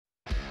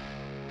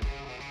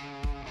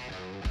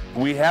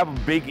We have a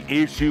big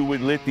issue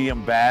with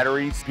lithium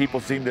batteries.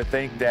 People seem to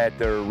think that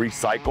they're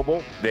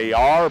recyclable. They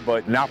are,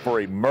 but not for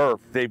a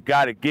MRF. They've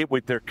got to get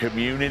with their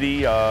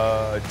community,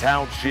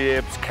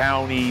 townships,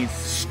 counties,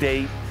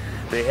 state.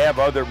 They have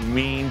other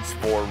means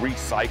for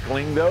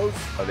recycling those.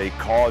 They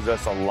cause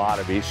us a lot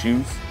of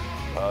issues,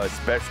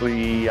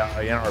 especially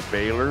in our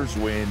balers.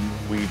 When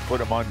we put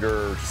them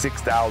under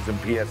 6,000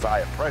 PSI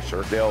of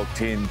pressure, they'll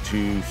tend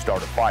to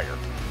start a fire.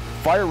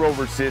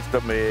 Rover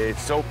system is,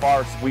 so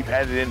far, we've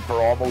had it in for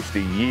almost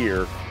a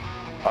year.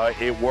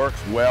 It works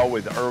well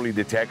with early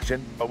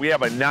detection, but we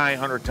have a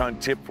 900-ton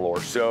tip floor,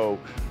 so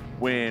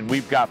when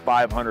we've got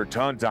 500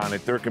 tons on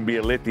it, there can be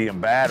a lithium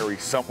battery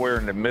somewhere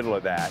in the middle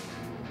of that.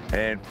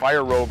 And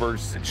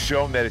Rover's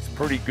shown that it's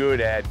pretty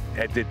good at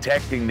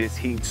detecting this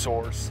heat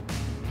source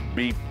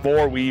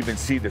before we even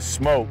see the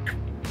smoke,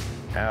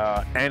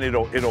 and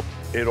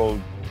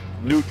it'll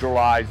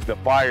neutralize the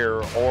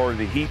fire or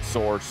the heat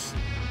source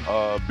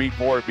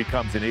before it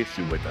becomes an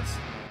issue with us.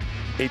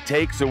 It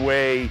takes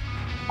away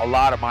a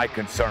lot of my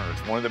concerns.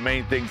 One of the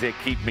main things that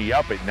keep me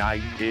up at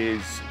night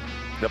is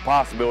the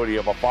possibility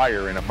of a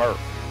fire in a MRF.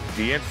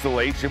 The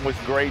installation was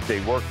great.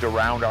 They worked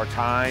around our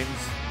times.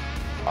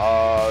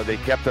 They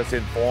kept us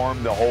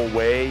informed the whole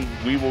way.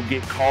 We will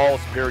get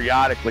calls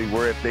periodically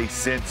where if they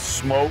sense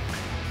smoke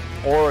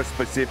or a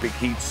specific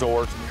heat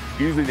source,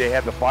 usually they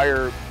have the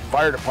fire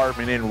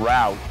department en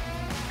route,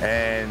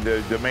 and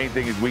the main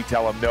thing is we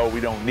tell them, no, we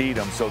don't need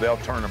them, so they'll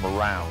turn them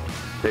around.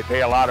 They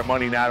pay a lot of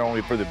money not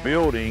only for the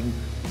building,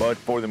 but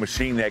for the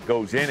machine that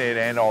goes in it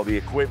and all the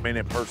equipment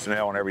and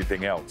personnel and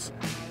everything else.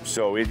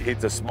 So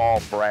it's a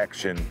small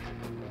fraction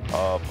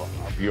of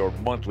your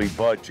monthly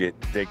budget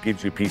that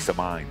gives you peace of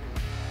mind.